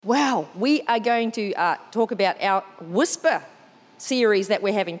Wow, we are going to talk about our Whisper series that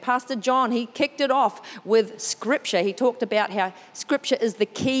we're having. Pastor John, he kicked it off with Scripture. He talked about how Scripture is the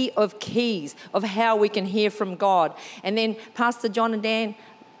key of keys of how we can hear from God. And then Pastor John and Dan,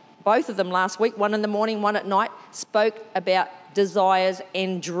 both of them last week, one in the morning, one at night, spoke about desires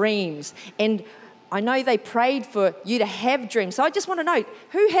and dreams. And I know they prayed for you to have dreams. So I just want to know,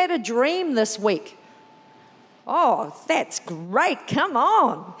 who had a dream this week? Oh, that's great. Come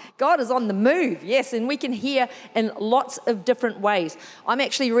on. God is on the move. Yes, and we can hear in lots of different ways. I'm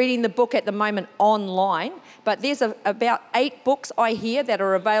actually reading the book at the moment online, but there's about 8 books I hear that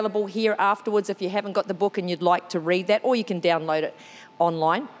are available here afterwards if you haven't got the book and you'd like to read that, or you can download it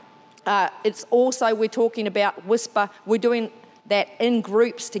online. It's also, we're talking about Whisper. We're doing that in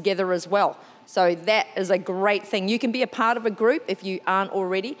groups together as well. So that is a great thing. You can be a part of a group if you aren't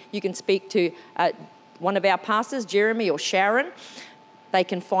already. You can speak to one of our pastors, Jeremy or Sharon. They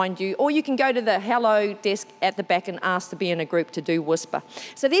can find you. Or you can go to the hello desk at the back and ask to be in a group to do Whisper.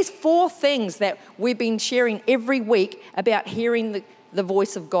 So there's 4 things that we've been sharing every week about hearing the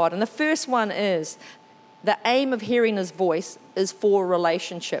voice of God. And the first one is the aim of hearing his voice is for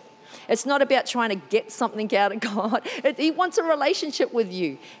relationship. It's not about trying to get something out of God. He wants a relationship with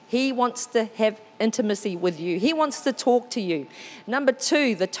you. He wants to have intimacy with you. He wants to talk to you. Number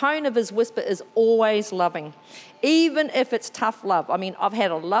 2, the tone of his whisper is always loving, even if it's tough love. I mean, I've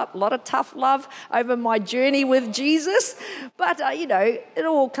had a lot of tough love over my journey with Jesus, but, it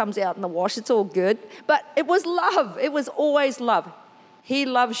all comes out in the wash. It's all good. But it was love. It was always love. He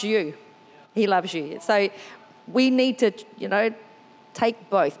loves you. He loves you. So we need to, take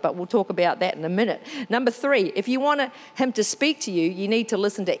both, but we'll talk about that in a minute. Number 3, if you want him to speak to you, you need to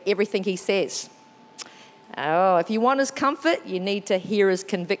listen to everything he says. Oh, if you want his comfort, you need to hear his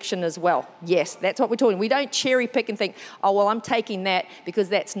conviction as well. Yes, that's what we're talking. We don't cherry pick and think, oh, well, I'm taking that because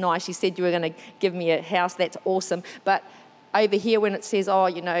that's nice. You said you were going to give me a house. That's awesome. But over here when it says, oh,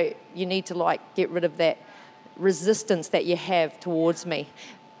 you need to get rid of that resistance that you have towards me.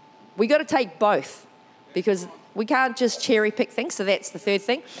 We got to take both because we can't just cherry pick things, so that's the 3rd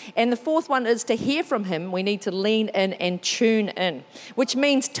thing. And the 4th one is to hear from him, we need to lean in and tune in, which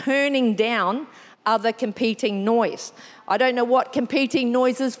means turning down other competing noise. I don't know what competing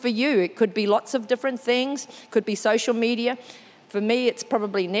noise is for you. It could be lots of different things. It could be social media. For me, it's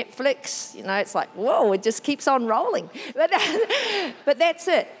probably Netflix. It's like, whoa, it just keeps on rolling. But that's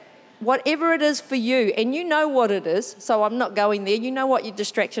it. Whatever it is for you, and you know what it is, so I'm not going there, you know what your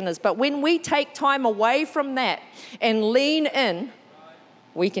distraction is. But when we take time away from that and lean in,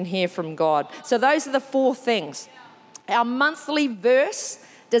 we can hear from God. So those are the 4 things. Our monthly verse,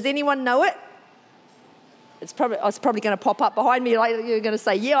 does anyone know it? It's probably going to pop up behind me later. You're going to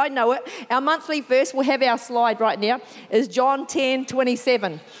say, yeah, I know it. Our monthly verse, we'll have our slide right now, is John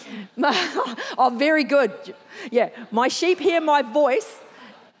 10:27. Oh, very good. Yeah, my sheep hear my voice,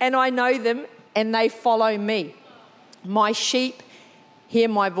 and I know them, and they follow me. My sheep hear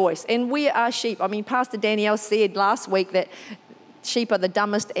my voice. And we are sheep. I mean, Pastor Danielle said last week that sheep are the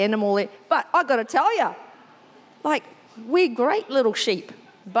dumbest animal. But I got to tell you, we're great little sheep.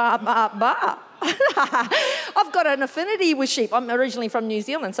 Ba, ba, ba. I've got an affinity with sheep. I'm originally from New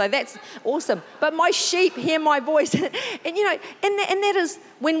Zealand, so that's awesome. But my sheep hear my voice. and that is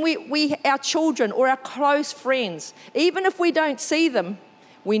when we our children or our close friends, even if we don't see them,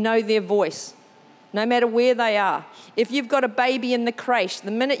 we know their voice, no matter where they are. If you've got a baby in the creche, the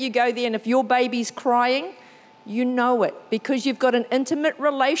minute you go there and if your baby's crying, you know it because you've got an intimate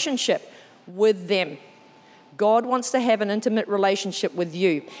relationship with them. God wants to have an intimate relationship with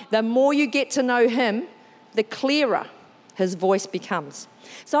you. The more you get to know him, the clearer his voice becomes.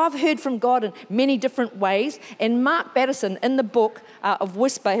 So I've heard from God in many different ways, and Mark Batterson in the book of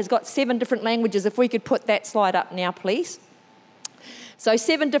Whisper has got 7 different languages. If we could put that slide up now, please. So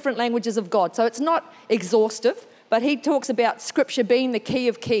 7 different languages of God. So it's not exhaustive, but he talks about Scripture being the key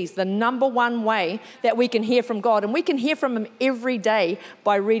of keys, the number one way that we can hear from God. And we can hear from him every day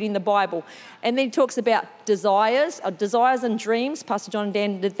by reading the Bible. And then he talks about desires and dreams. Pastor John and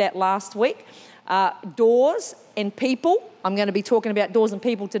Dan did that last week. Doors and people. I'm going to be talking about doors and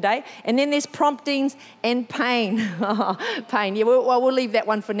people today. And then there's promptings and pain. Pain. Yeah, we'll leave that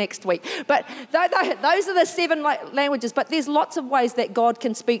one for next week. But those are the 7 languages. But there's lots of ways that God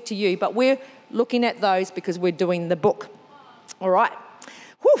can speak to you. But we're looking at those because we're doing the book. All right.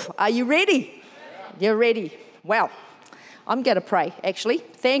 Whew, are you ready? You're ready. Well, I'm going to pray, actually.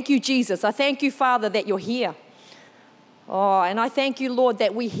 Thank you, Jesus. I thank you, Father, that you're here. Oh, and I thank you, Lord,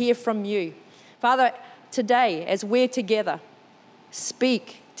 that we hear from you. Father, today, as we're together,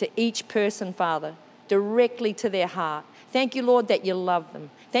 speak to each person, Father, directly to their heart. Thank you, Lord, that you love them.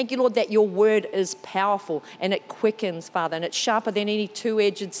 Thank you, Lord, that your word is powerful and it quickens, Father, and it's sharper than any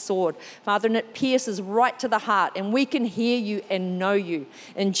two-edged sword, Father, and it pierces right to the heart, and we can hear you and know you.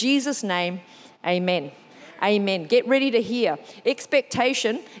 In Jesus' name, amen. Amen. Get ready to hear.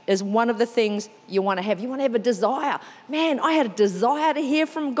 Expectation is one of the things you want to have. You want to have a desire. Man, I had a desire to hear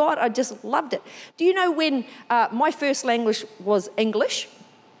from God. I just loved it. Do you know when my first language was English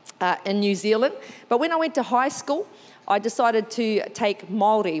in New Zealand? But when I went to high school, I decided to take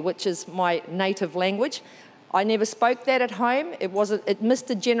Māori, which is my native language. I never spoke that at home. It missed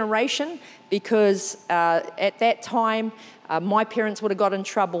a generation because at that time, my parents would have got in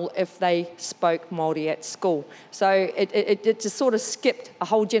trouble if they spoke Māori at school. So it just sort of skipped a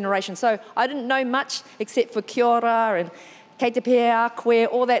whole generation. So I didn't know much except for kia ora and kei te pēa, koe,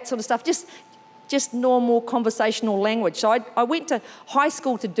 all that sort of stuff, just normal conversational language. So I went to high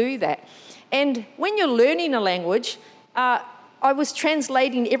school to do that. And when you're learning a language, I was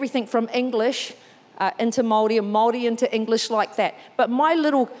translating everything from English into Māori and Māori into English like that. But my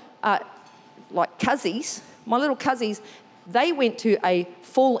little cousins, they went to a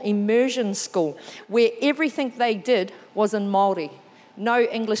full immersion school where everything they did was in Māori. No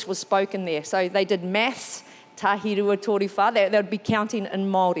English was spoken there. So they did maths, tahirua toriwha, they would be counting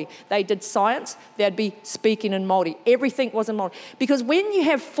in Māori. They did science, they'd be speaking in Māori. Everything was in Māori. Because when you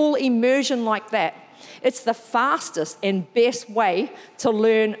have full immersion like that, it's the fastest and best way to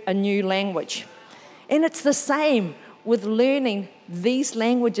learn a new language. And it's the same with learning these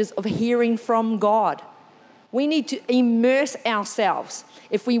languages of hearing from God. We need to immerse ourselves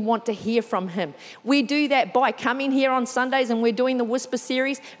if we want to hear from Him. We do that by coming here on Sundays, and we're doing the Whisper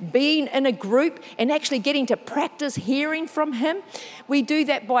series, being in a group and actually getting to practice hearing from Him. We do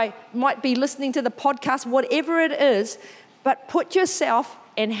that might be listening to the podcast, whatever it is, but put yourself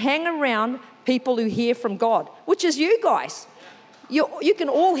and hang around people who hear from God, which is you guys. You can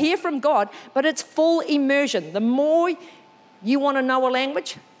all hear from God, but it's full immersion. The more you want to know a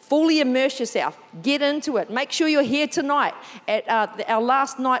language, fully immerse yourself. Get into it. Make sure you're here tonight at our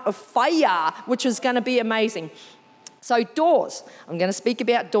last night of fire, which is going to be amazing. So doors. I'm going to speak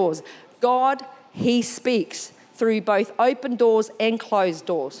about doors. God, He speaks through both open doors and closed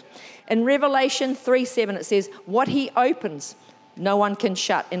doors. In Revelation 3:7, it says, what He opens, no one can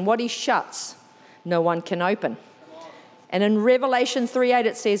shut. And what He shuts, no one can open. And in Revelation 3:8,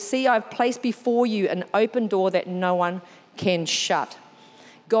 it says, see, I've placed before you an open door that no one can shut.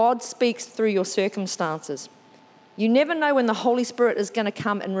 God speaks through your circumstances. You never know when the Holy Spirit is going to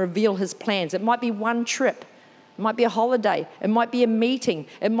come and reveal His plans. It might be one trip. It might be a holiday. It might be a meeting.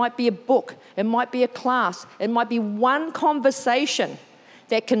 It might be a book. It might be a class. It might be one conversation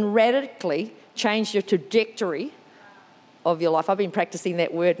that can radically change your trajectory of your life. I've been practicing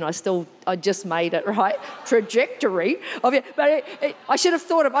that word and I just made it, right? Trajectory of it. But I should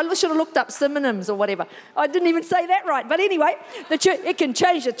have looked up synonyms or whatever. I didn't even say that right. But anyway, it can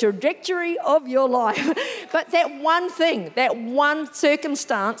change the trajectory of your life. But that one thing, that one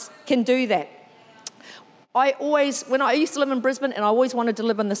circumstance can do that. When I used to live in Brisbane, and I always wanted to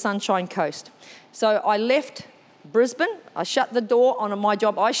live on the Sunshine Coast. So I left Brisbane, I shut the door on my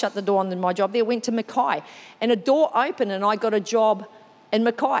job. I shut the door on my job there, went to Mackay. And a door opened and I got a job in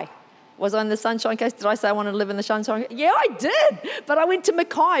Mackay. Was I on the Sunshine Coast? Did I say I wanted to live in the Sunshine Coast? Yeah, I did. But I went to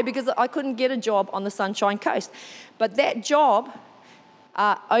Mackay because I couldn't get a job on the Sunshine Coast. But that job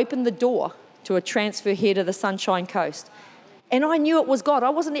opened the door to a transfer here to the Sunshine Coast. And I knew it was God. I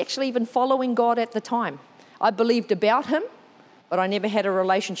wasn't actually even following God at the time. I believed about Him, but I never had a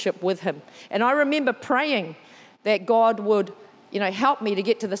relationship with Him. And I remember praying that God would, help me to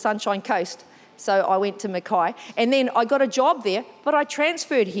get to the Sunshine Coast. So I went to Mackay. And then I got a job there, but I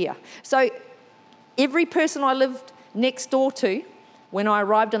transferred here. So every person I lived next door to when I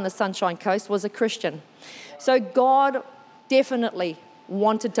arrived on the Sunshine Coast was a Christian. So God definitely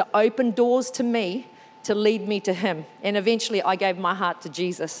wanted to open doors to me to lead me to Him. And eventually I gave my heart to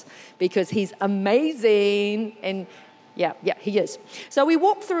Jesus because He's amazing. And yeah, He is. So we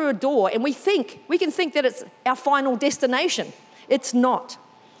walk through a door and we can think that it's our final destination. It's not.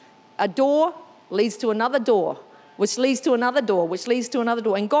 A door leads to another door, which leads to another door, which leads to another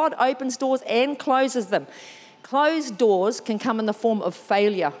door. And God opens doors and closes them. Closed doors can come in the form of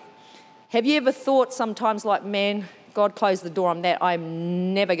failure. Have you ever thought sometimes like, man, God closed the door on that.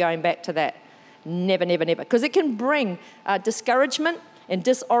 I'm never going back to that. Never, never, never. Because it can bring discouragement and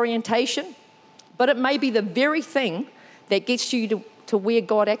disorientation, but it may be the very thing that gets you to where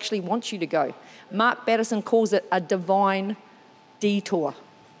God actually wants you to go. Mark Batterson calls it a divine detour.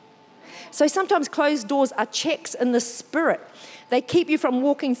 So sometimes closed doors are checks in the spirit. They keep you from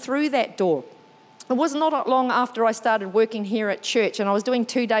walking through that door. It was not long after I started working here at church, and I was doing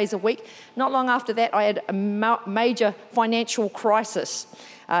 2 days a week. Not long after that, I had a major financial crisis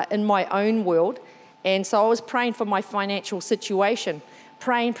in my own world. And so I was praying for my financial situation,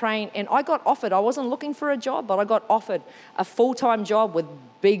 praying, and I got offered. I wasn't looking for a job, but I got offered a full-time job with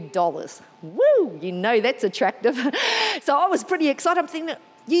big dollars. Woo, you know that's attractive. So I was pretty excited. I'm thinking,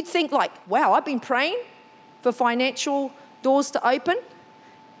 you'd think like, wow, I've been praying for financial doors to open,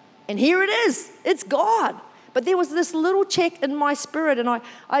 and here it is. It's God. But there was this little check in my spirit, and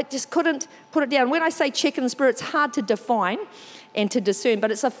I just couldn't put it down. When I say check in the spirit, it's hard to define and to discern,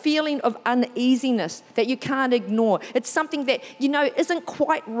 but it's a feeling of uneasiness that you can't ignore. It's something that, isn't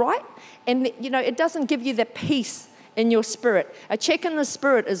quite right, and, it doesn't give you the peace in your spirit. A check in the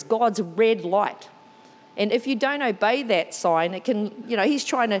spirit is God's red light. And if you don't obey that sign, it can, he's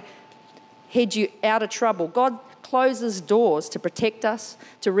trying to head you out of trouble. God closes doors to protect us,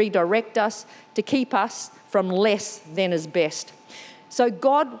 to redirect us, to keep us from less than is best. So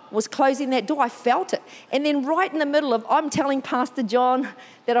God was closing that door. I felt it. And then right in the middle of, I'm telling Pastor John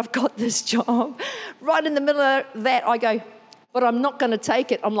that I've got this job. Right in the middle of that, I go, but I'm not going to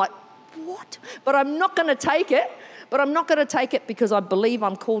take it. I'm like, what? But I'm not going to take it. But I'm not going to take it because I believe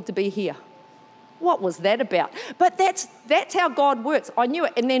I'm called to be here. What was that about? But that's how God works. I knew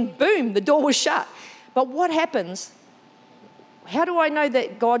it. And then boom, the door was shut. But what happens? How do I know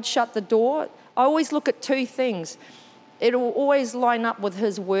that God shut the door? I always look at two things. It will always line up with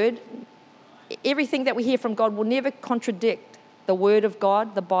His word. Everything that we hear from God will never contradict the word of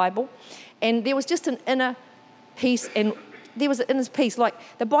God, the Bible. And there was just an inner peace, and there was an inner peace. Like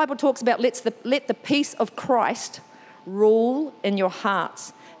the Bible talks about, let the peace of Christ rule in your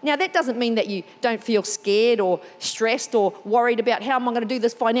hearts. Now, that doesn't mean that you don't feel scared or stressed or worried about how am I going to do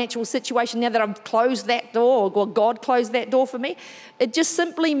this financial situation now that I've closed that door, or God closed that door for me. It just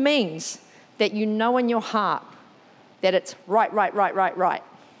simply means that you know in your heart that it's right.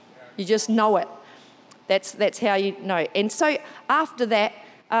 You just know it. That's how you know. And so after that,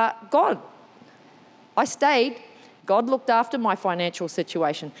 I stayed. God looked after my financial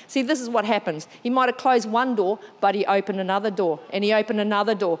situation. See, this is what happens. He might have closed one door, but He opened another door, and He opened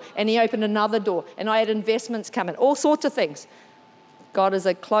another door, and He opened another door, and I had investments coming, all sorts of things. God is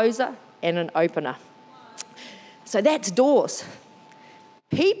a closer and an opener. So that's doors.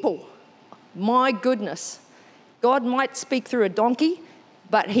 People, my goodness. God might speak through a donkey,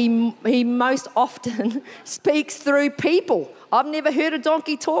 but he most often speaks through people. I've never heard a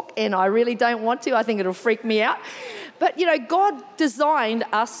donkey talk, and I really don't want to. I think it'll freak me out. But, God designed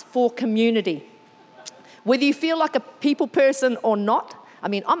us for community. Whether you feel like a people person or not, I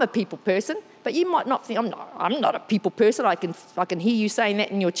mean, I'm a people person, but you might not think, I'm not a people person. I can hear you saying that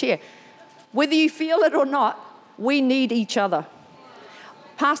in your chair. Whether you feel it or not, we need each other.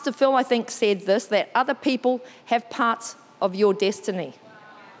 Pastor Phil, I think, said this, that other people have parts of your destiny,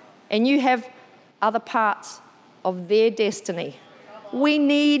 and you have other parts of their destiny. We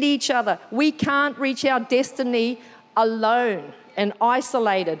need each other. We can't reach our destiny alone and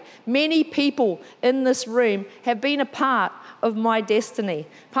isolated. Many people in this room have been a part of my destiny.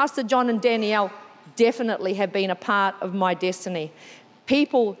 Pastor John and Danielle definitely have been a part of my destiny.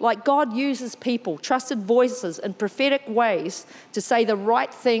 People, like God uses people, trusted voices in prophetic ways to say the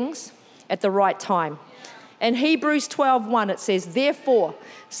right things at the right time. In Hebrews 12:1, it says, therefore,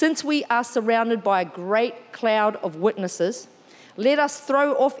 since we are surrounded by a great cloud of witnesses, let us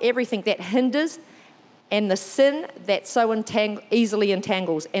throw off everything that hinders and the sin that so easily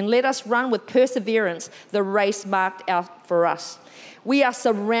entangles, and let us run with perseverance the race marked out for us. We are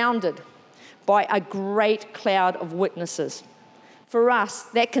surrounded by a great cloud of witnesses. For us,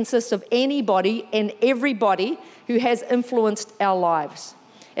 that consists of anybody and everybody who has influenced our lives.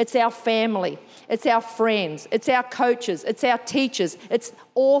 It's our family, it's our friends, it's our coaches, it's our teachers, it's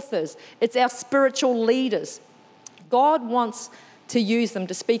authors, it's our spiritual leaders. God wants to use them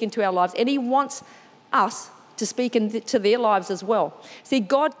to speak into our lives, and He wants us to speak into their lives as well. See,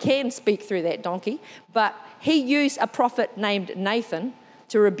 God can speak through that donkey, but He used a prophet named Nathan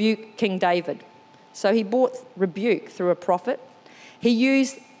to rebuke King David. So He brought rebuke through a prophet. He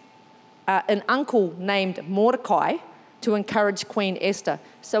used an uncle named Mordecai to encourage Queen Esther.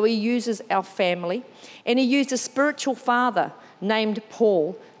 So He uses our family. And He used a spiritual father named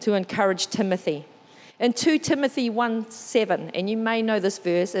Paul to encourage Timothy. In 2 Timothy 1:7, and you may know this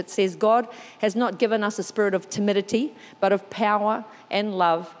verse, it says, God has not given us a spirit of timidity, but of power and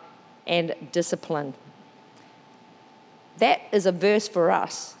love and discipline. That is a verse for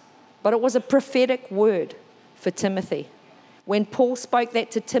us, but it was a prophetic word for Timothy. When Paul spoke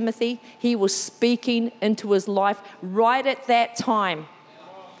that to Timothy, he was speaking into his life right at that time.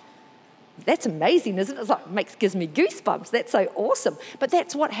 That's amazing, isn't it? It's like gives me goosebumps. That's so awesome. But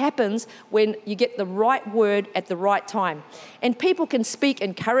that's what happens when you get the right word at the right time. And people can speak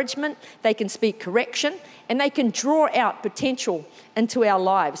encouragement, they can speak correction, and they can draw out potential into our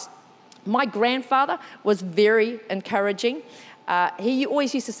lives. My grandfather was very encouraging. He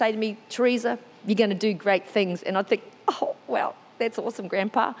always used to say to me, Teresa, you're going to do great things. And I'd think, oh, well, that's awesome,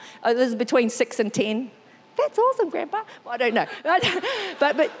 Grandpa. This is between 6 and 10. That's awesome, Grandpa. Well, I don't know.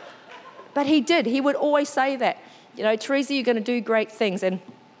 But he did. He would always say that. You know, Teresa, you're going to do great things. And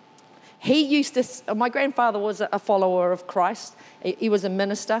he used to, my grandfather was a follower of Christ. He was a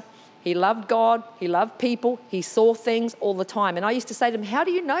minister. He loved God. He loved people. He saw things all the time. And I used to say to him, how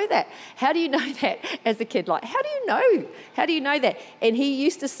do you know that? How do you know that as a kid? Like, how do you know? How do you know that? And he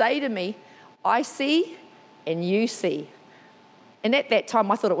used to say to me, I see and you see. And at that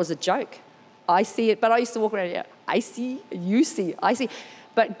time, I thought it was a joke. I see it. But I used to walk around, yeah, I see and you see. I see.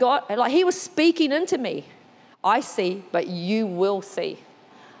 But God, like he was speaking into me. I see, but you will see.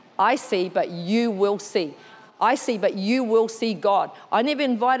 I see, but you will see. I see, but you will see God. I never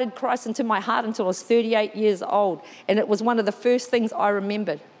invited Christ into my heart until I was 38 years old. And it was one of the first things I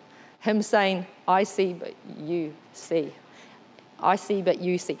remembered. Him saying, I see, but you see. I see, but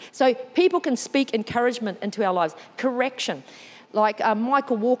you see. So people can speak encouragement into our lives. Correction. Like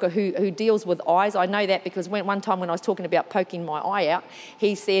Michael Walker, who deals with eyes, I know that because one time when I was talking about poking my eye out,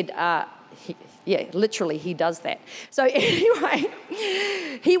 he said, literally he does that. So anyway,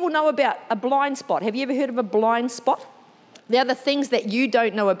 he will know about a blind spot. Have you ever heard of a blind spot? They're the things that you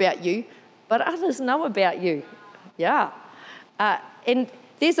don't know about you, but others know about you. Yeah. And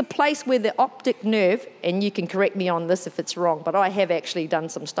there's a place where the optic nerve, and you can correct me on this if it's wrong, but I have actually done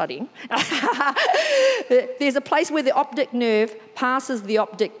some studying. There's a place where the optic nerve passes the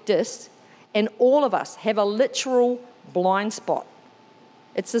optic disc, and all of us have a literal blind spot.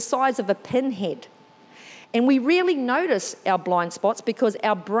 It's the size of a pinhead. And we really notice our blind spots because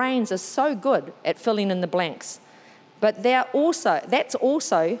our brains are so good at filling in the blanks. But that's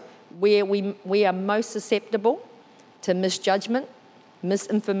also where we are most susceptible to misjudgment,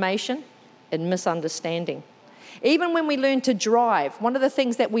 misinformation, and misunderstanding. Even when we learn to drive, one of the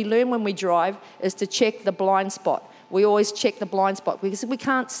things that we learn when we drive is to check the blind spot. We always check the blind spot because we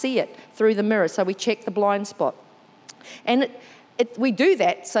can't see it through the mirror, so we check the blind spot. And we do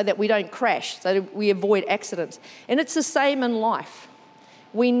that so that we don't crash, so that we avoid accidents. And it's the same in life.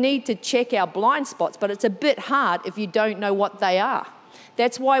 We need to check our blind spots, but it's a bit hard if you don't know what they are.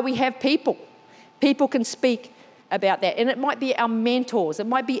 That's why we have people. People can speak about that. And it might be our mentors. It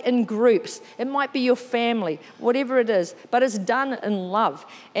might be in groups. It might be your family, whatever it is. But it's done in love.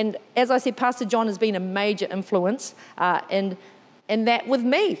 And as I said, Pastor John has been a major influence in that with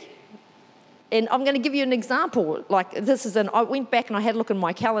me. And I'm going to give you an example. I went back and I had a look in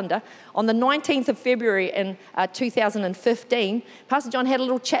my calendar. On the 19th of February in 2015, Pastor John had a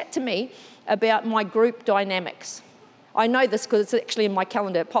little chat to me about my group dynamics. I know this because it's actually in my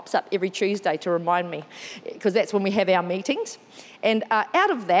calendar. It pops up every Tuesday to remind me because that's when we have our meetings. And out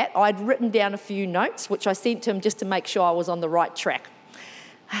of that, I'd written down a few notes, which I sent to him just to make sure I was on the right track.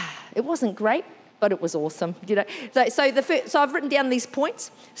 It wasn't great, but it was awesome. You know. So I've written down these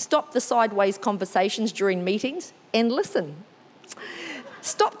points. Stop the sideways conversations during meetings and listen.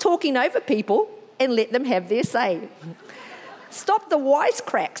 Stop talking over people and let them have their say. Stop the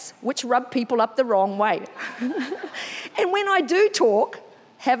wisecracks, which rub people up the wrong way. And when I do talk,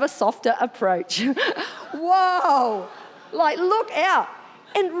 have a softer approach. Whoa! Like, look out.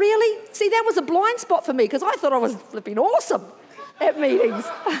 And really, see, that was a blind spot for me because I thought I was flipping awesome at meetings.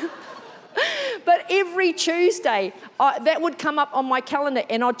 But every Tuesday, that would come up on my calendar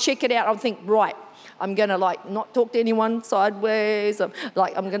and I'd check it out. I'd think, right, I'm going to not talk to anyone sideways. I'm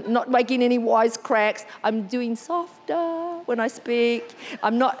not making any wisecracks. I'm doing softer when I speak.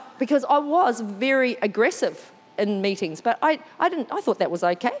 I'm not, because I was very aggressive in meetings, but I thought that was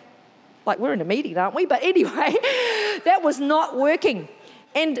okay. Like, we're in a meeting, aren't we? But anyway, that was not working.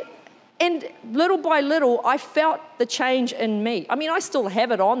 And little by little, I felt the change in me. I mean, I still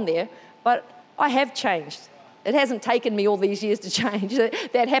have it on there, but I have changed. It hasn't taken me all these years to change.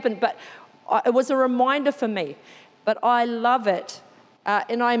 That happened, but it was a reminder for me. But I love it,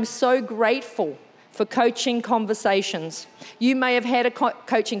 and I'm so grateful for coaching conversations. You may have had a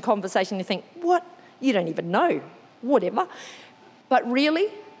coaching conversation and you think, what? You don't even know. Whatever. But really,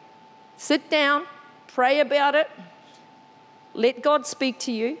 sit down, pray about it, let God speak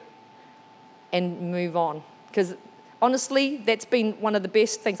to you, and move on. Because honestly, that's been one of the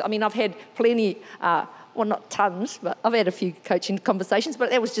best things. I mean, I've had plenty, well, not tons, but I've had a few coaching conversations, but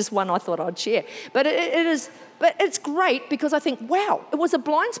that was just one I thought I'd share. But it's great because I think, wow, it was a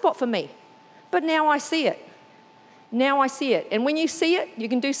blind spot for me. But now I see it. Now I see it. And when you see it, you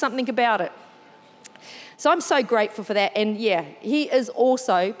can do something about it. So I'm so grateful for that. And yeah, he is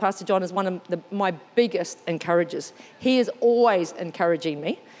also, Pastor John is one of my biggest encouragers. He is always encouraging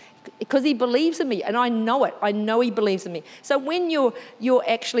me because he believes in me, and I know it. I know he believes in me. So when you're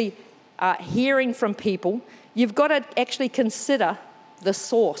actually hearing from people, you've got to actually consider the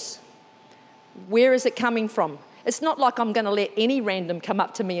source. Where is it coming from? It's not like I'm going to let any random come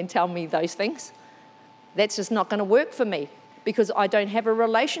up to me and tell me those things. That's just not going to work for me because I don't have a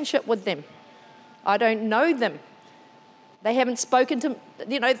relationship with them. I don't know them. They haven't spoken to,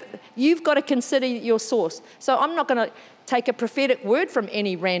 you've got to consider your source. So I'm not going to take a prophetic word from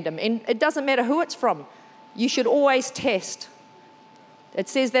any random, and it doesn't matter who it's from. You should always test. It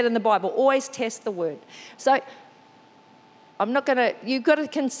says that in the Bible, always test the word. So you've got to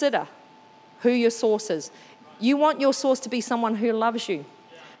consider who your source is. You want your source to be someone who loves you,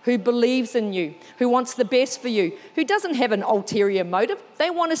 who believes in you, who wants the best for you, who doesn't have an ulterior motive.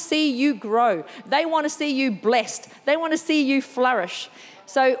 They want to see you grow. They want to see you blessed. They want to see you flourish.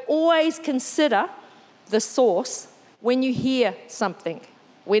 So always consider the source when you hear something.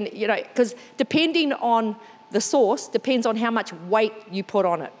 Because depending on the source depends on how much weight you put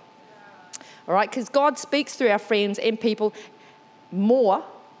on it. All right, because God speaks through our friends and people more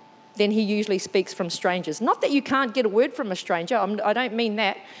than he usually speaks from strangers. Not that you can't get a word from a stranger, I don't mean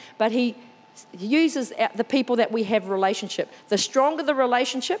that, but he uses the people that we have relationship. The stronger the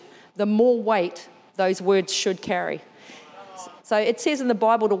relationship, the more weight those words should carry. So it says in the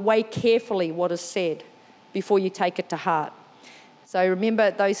Bible to weigh carefully what is said before you take it to heart. So remember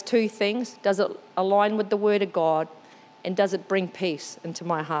those two things. Does it align with the Word of God, and does it bring peace into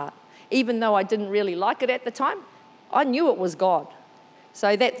my heart? Even though I didn't really like it at the time, I knew it was God.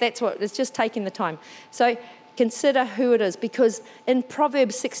 So that's what, it's just taking the time. So consider who it is, because in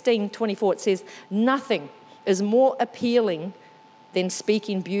Proverbs 16:24 it says, nothing is more appealing than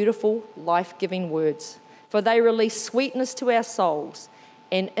speaking beautiful, life-giving words, for they release sweetness to our souls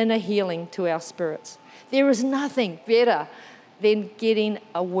and inner healing to our spirits. There is nothing better than getting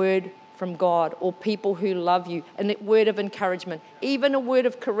a word from God or people who love you, and a word of encouragement, even a word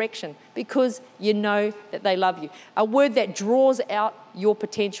of correction, because you know that they love you. A word that draws out your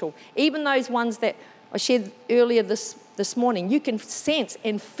potential. Even those ones that I shared earlier this morning, you can sense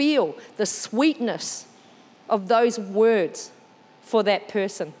and feel the sweetness of those words for that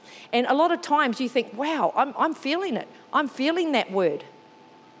person. And a lot of times you think, wow, I'm feeling it. I'm feeling that word.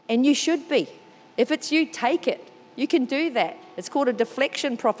 And you should be. If it's you, take it. You can do that. It's called a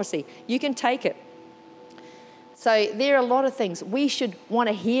deflection prophecy. You can take it. So there are a lot of things. We should want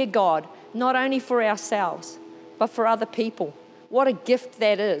to hear God, not only for ourselves, but for other people. What a gift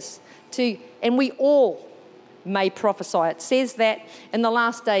that is. And we all may prophesy. It says that in the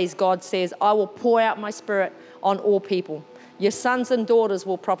last days, God says, I will pour out my spirit on all people. Your sons and daughters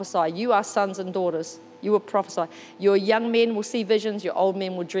will prophesy. You are sons and daughters. You will prophesy. Your young men will see visions. Your old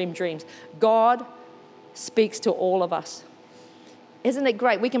men will dream dreams. God speaks to all of us. Isn't it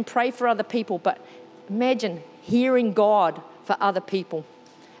great? We can pray for other people, but imagine hearing God for other people.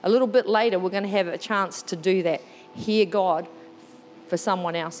 A little bit later, we're going to have a chance to do that. Hear God for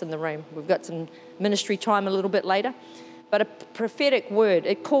someone else in the room. We've got some ministry time a little bit later. But a prophetic word,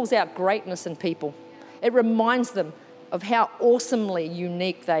 it calls out greatness in people. It reminds them of how awesomely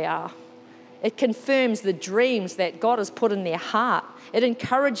unique they are. It confirms the dreams that God has put in their heart. It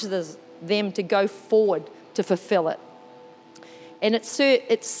encourages them to go forward to fulfill it. And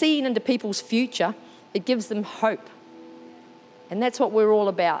it's seen into people's future. It gives them hope. And that's what we're all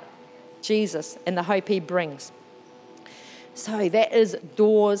about, Jesus and the hope he brings. So that is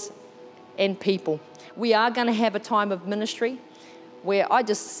doors and people. We are going to have a time of ministry where I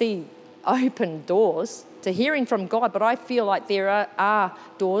just see open doors to hearing from God, but I feel like there are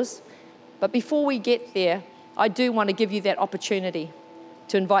doors. But before we get there, I do want to give you that opportunity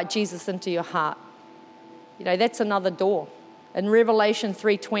to invite Jesus into your heart. You know, that's another door. In Revelation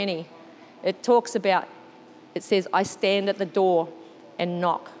 3:20, it talks about, it says, I stand at the door and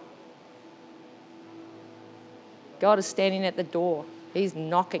knock. God is standing at the door. He's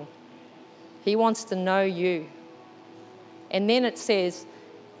knocking. He wants to know you. And then it says,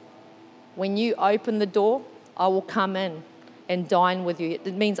 when you open the door, I will come in and dine with you.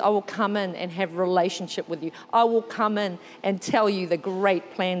 It means I will come in and have relationship with you. I will come in and tell you the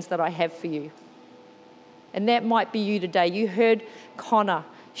great plans that I have for you. And that might be you today. You heard Connor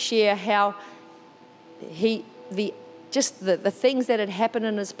share how the things that had happened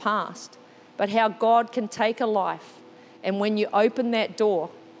in his past, but how God can take a life, and when you open that door,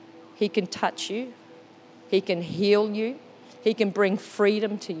 he can touch you, he can heal you, he can bring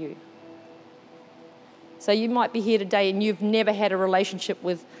freedom to you. So you might be here today and you've never had a relationship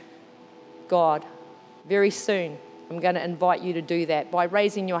with God. Very soon, I'm going to invite you to do that by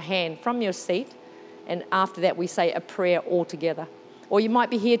raising your hand from your seat. And after that, we say a prayer all together. Or you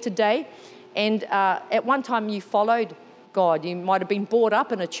might be here today and at one time you followed God. You might have been brought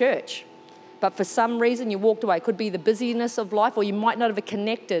up in a church, but for some reason you walked away. It could be the busyness of life, or you might not have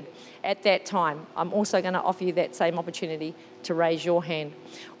connected at that time. I'm also going to offer you that same opportunity to raise your hand.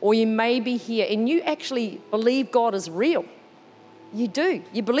 Or you may be here and you actually believe God is real. You do.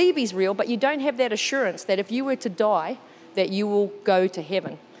 You believe He's real, but you don't have that assurance that if you were to die, that you will go to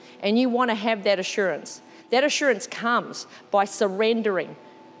heaven. And you want to have that assurance. That assurance comes by surrendering,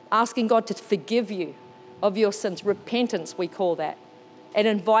 asking God to forgive you of your sins, repentance we call that, and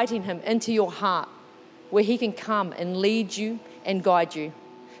inviting Him into your heart where He can come and lead you and guide you.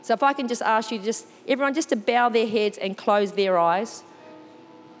 So if I can just ask you, everyone just to bow their heads and close their eyes.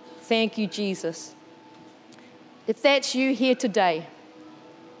 Thank you, Jesus. If that's you here today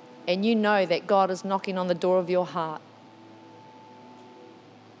and you know that God is knocking on the door of your heart,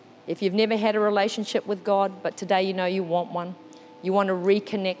 if you've never had a relationship with God, but today you know you want one, you want to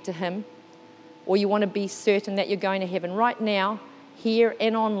reconnect to Him, or you want to be certain that you're going to heaven, right now, here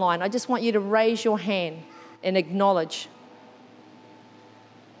and online, I just want you to raise your hand and acknowledge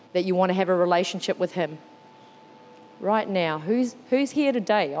that you want to have a relationship with Him. Right now, who's here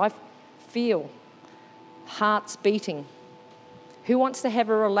today? I feel hearts beating. Who wants to have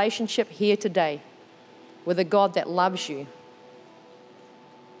a relationship here today with a God that loves you,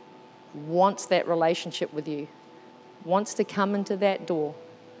 wants that relationship with you, wants to come into that door,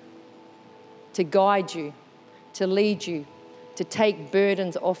 to guide you, to lead you, to take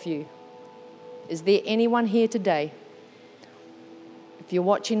burdens off you? Is there anyone here today? If you're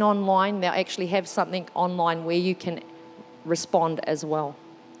watching online, they'll actually have something online where you can respond as well.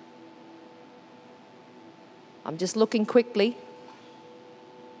 I'm just looking quickly.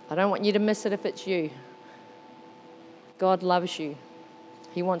 I don't want you to miss it if it's you. God loves you.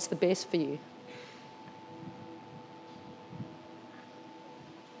 He wants the best for you.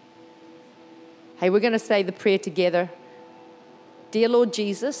 Hey, we're going to say the prayer together. Dear Lord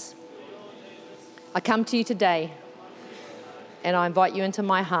Jesus, I come to you today and I invite you into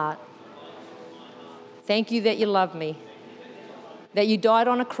my heart. Thank you that you love me, that you died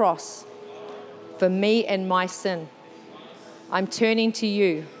on a cross for me and my sin. I'm turning to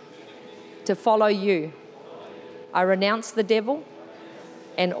you to follow you. I renounce the devil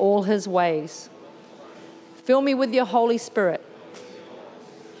and all his ways. Fill me with your Holy Spirit.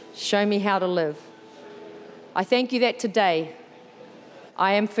 Show me how to live. I thank you that today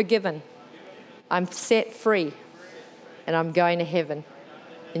I am forgiven, I'm set free, and I'm going to heaven.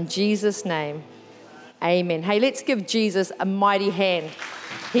 In Jesus' name, amen. Hey, let's give Jesus a mighty hand.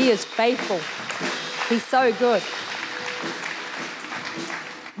 He is faithful. He's so good.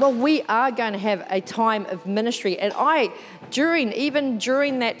 Well, we are going to have a time of ministry, and even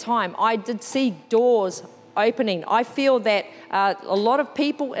during that time, I did see doors opening. I feel that a lot of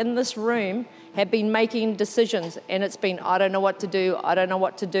people in this room have been making decisions, and it's been, I don't know what to do, I don't know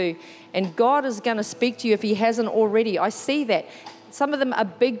what to do. And God is going to speak to you if He hasn't already. I see that. Some of them are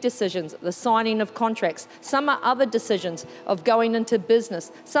big decisions, the signing of contracts. Some are other decisions of going into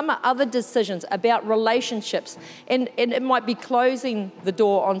business. Some are other decisions about relationships. And it might be closing the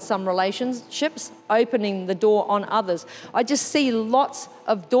door on some relationships, opening the door on others. I just see lots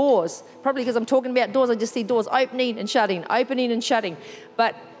of doors. Probably because I'm talking about doors, I just see doors opening and shutting, opening and shutting.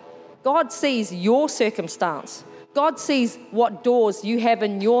 But God sees your circumstance. God sees what doors you have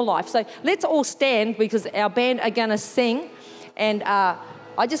in your life. So let's all stand because our band are going to sing. And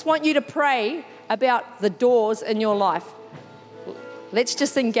I just want you to pray about the doors in your life. Let's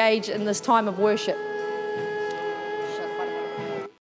just engage in this time of worship.